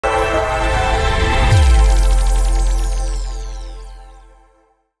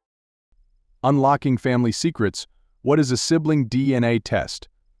Unlocking Family Secrets, what is a sibling DNA test?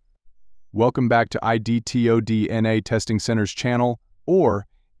 Welcome back to IDTO DNA Testing Center's channel, or,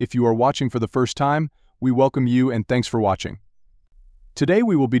 if you are watching for the first time, we welcome you and thanks for watching. Today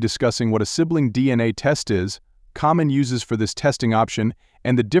we will be discussing what a sibling DNA test is, common uses for this testing option,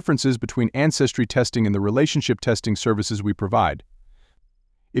 and the differences between ancestry testing and the relationship testing services we provide.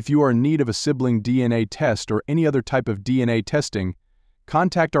 If you are in need of a sibling DNA test or any other type of DNA testing,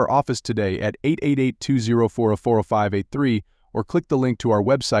 contact our office today at 888-204-40583 or click the link to our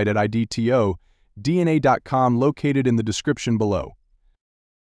website at idtodna.com located in the description below.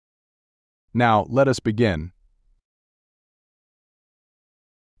 Now, let us begin.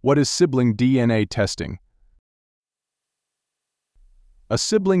 What is sibling DNA testing? A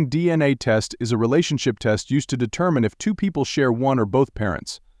sibling DNA test is a relationship test used to determine if two people share one or both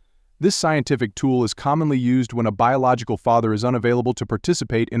parents. This scientific tool is commonly used when a biological father is unavailable to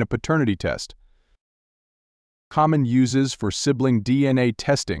participate in a paternity test. Common uses for sibling DNA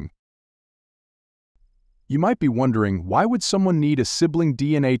testing. You might be wondering, why would someone need a sibling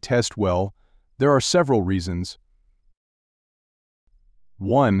DNA test? Well, there are several reasons.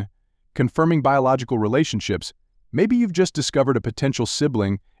 1. Confirming biological relationships. Maybe you've just discovered a potential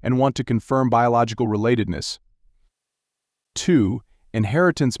sibling and want to confirm biological relatedness. 2.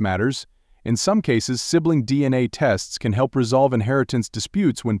 Inheritance matters. In some cases, sibling DNA tests can help resolve inheritance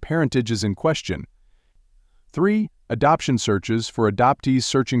disputes when parentage is in question. 3. Adoption searches. For adoptees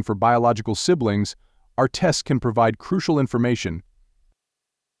searching for biological siblings, our tests can provide crucial information.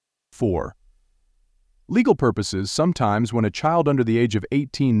 4. Legal purposes. Sometimes when a child under the age of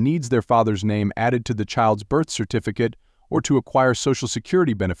 18 needs their father's name added to the child's birth certificate or to acquire Social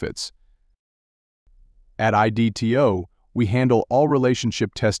Security benefits. At IDTO, we handle all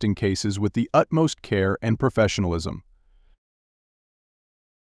relationship testing cases with the utmost care and professionalism.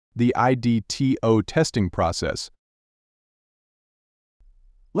 The IDTO testing process.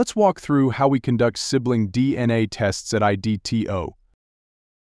 Let's walk through how we conduct sibling DNA tests at IDTO.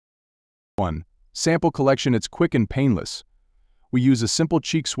 1. Sample collection. It's quick and painless. We use a simple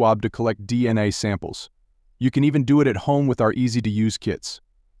cheek swab to collect DNA samples. You can even do it at home with our easy-to-use kits.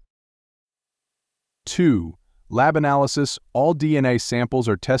 2. Lab analysis. All DNA samples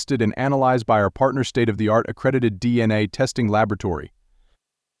are tested and analyzed by our partner state-of-the-art accredited DNA testing laboratory.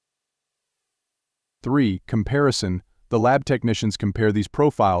 3. Comparison. The lab technicians compare these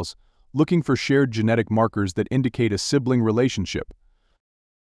profiles, looking for shared genetic markers that indicate a sibling relationship.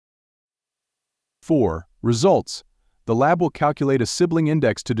 4. Results. The lab will calculate a sibling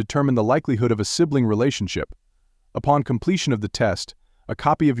index to determine the likelihood of a sibling relationship. Upon completion of the test, a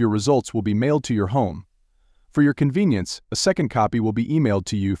copy of your results will be mailed to your home. For your convenience, a second copy will be emailed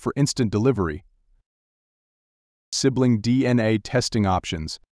to you for instant delivery. Sibling DNA testing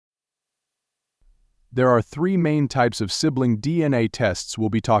options. There are three main types of sibling DNA tests we'll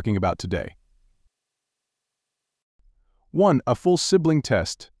be talking about today. 1. A full sibling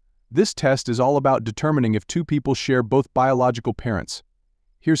test. This test is all about determining if two people share both biological parents.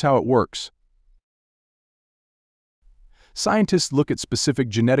 Here's how it works. Scientists look at specific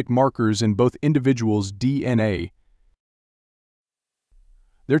genetic markers in both individuals' DNA.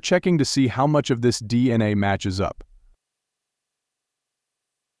 They're checking to see how much of this DNA matches up.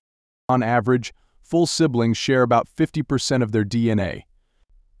 On average, full siblings share about 50% of their DNA.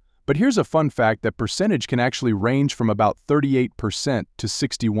 But here's a fun fact: that percentage can actually range from about 38% to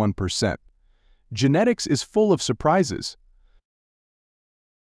 61%. Genetics is full of surprises.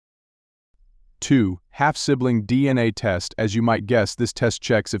 2. Half-sibling DNA test. As you might guess, this test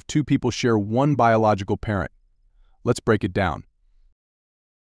checks if two people share one biological parent. Let's break it down.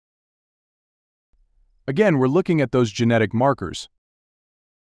 Again, we're looking at those genetic markers.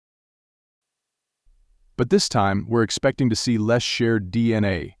 But this time, we're expecting to see less shared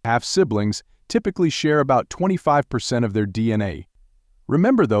DNA. Half-siblings typically share about 25% of their DNA.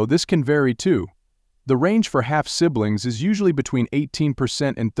 Remember though, this can vary too. The range for half-siblings is usually between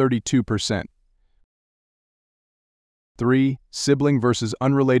 18% and 32%. 3. Sibling versus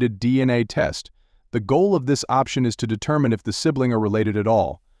unrelated DNA test. The goal of this option is to determine if the sibling are related at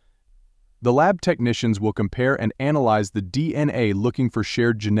all. The lab technicians will compare and analyze the DNA looking for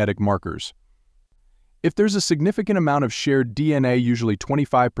shared genetic markers. If there's a significant amount of shared DNA, usually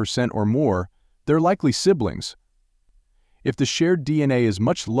 25% or more, they're likely siblings. If the shared DNA is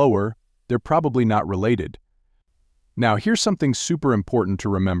much lower, they're probably not related. Now, here's something super important to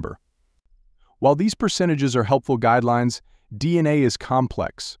remember. While these percentages are helpful guidelines, DNA is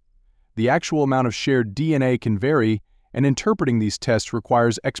complex. The actual amount of shared DNA can vary, and interpreting these tests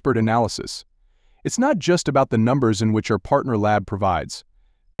requires expert analysis. It's not just about the numbers in which our partner lab provides.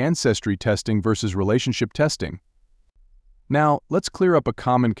 Ancestry testing versus relationship testing. Now, let's clear up a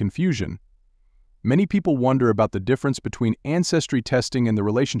common confusion. Many people wonder about the difference between ancestry testing and the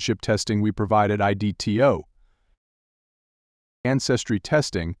relationship testing we provide at IDTO. Ancestry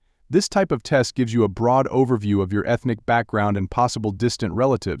testing. This type of test gives you a broad overview of your ethnic background and possible distant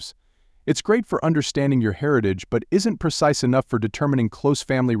relatives. It's great for understanding your heritage but isn't precise enough for determining close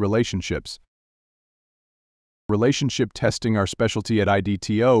family relationships. Relationship testing, our specialty at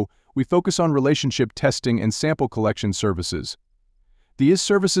IDTO, we focus on relationship testing and sample collection services. These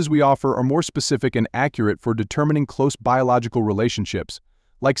services we offer are more specific and accurate for determining close biological relationships,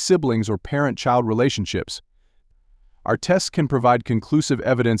 like siblings or parent-child relationships. Our tests can provide conclusive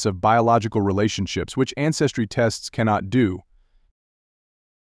evidence of biological relationships, which ancestry tests cannot do.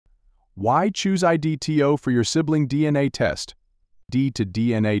 Why choose IDTO for your sibling DNA test? IDTO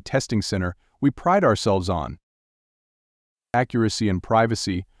DNA Testing Center, we pride ourselves on accuracy and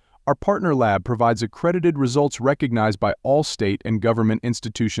privacy. Our partner lab provides accredited results recognized by all state and government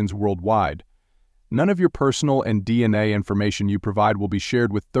institutions worldwide. None of your personal and DNA information you provide will be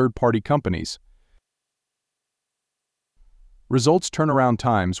shared with third-party companies. Results turnaround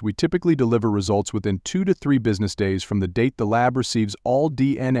times. We typically deliver results within 2 to 3 business days from the date the lab receives all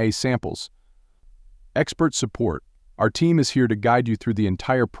DNA samples. Expert support. Our team is here to guide you through the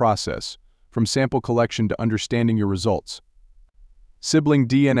entire process, from sample collection to understanding your results. Sibling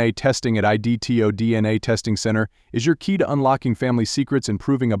DNA testing at IDTO DNA Testing Center is your key to unlocking family secrets and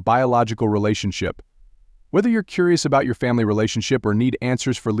proving a biological relationship. Whether you're curious about your family relationship or need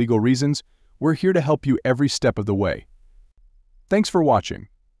answers for legal reasons, we're here to help you every step of the way. Thanks for watching.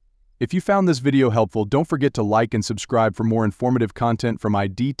 If you found this video helpful, don't forget to like and subscribe for more informative content from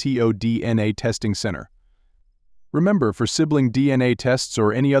IDTO DNA Testing Center. Remember, for sibling DNA tests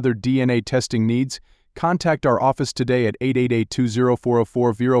or any other DNA testing needs, contact our office today at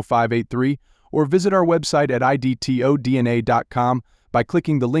 888-204-0583 or visit our website at idtodna.com by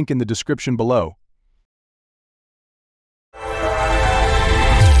clicking the link in the description below.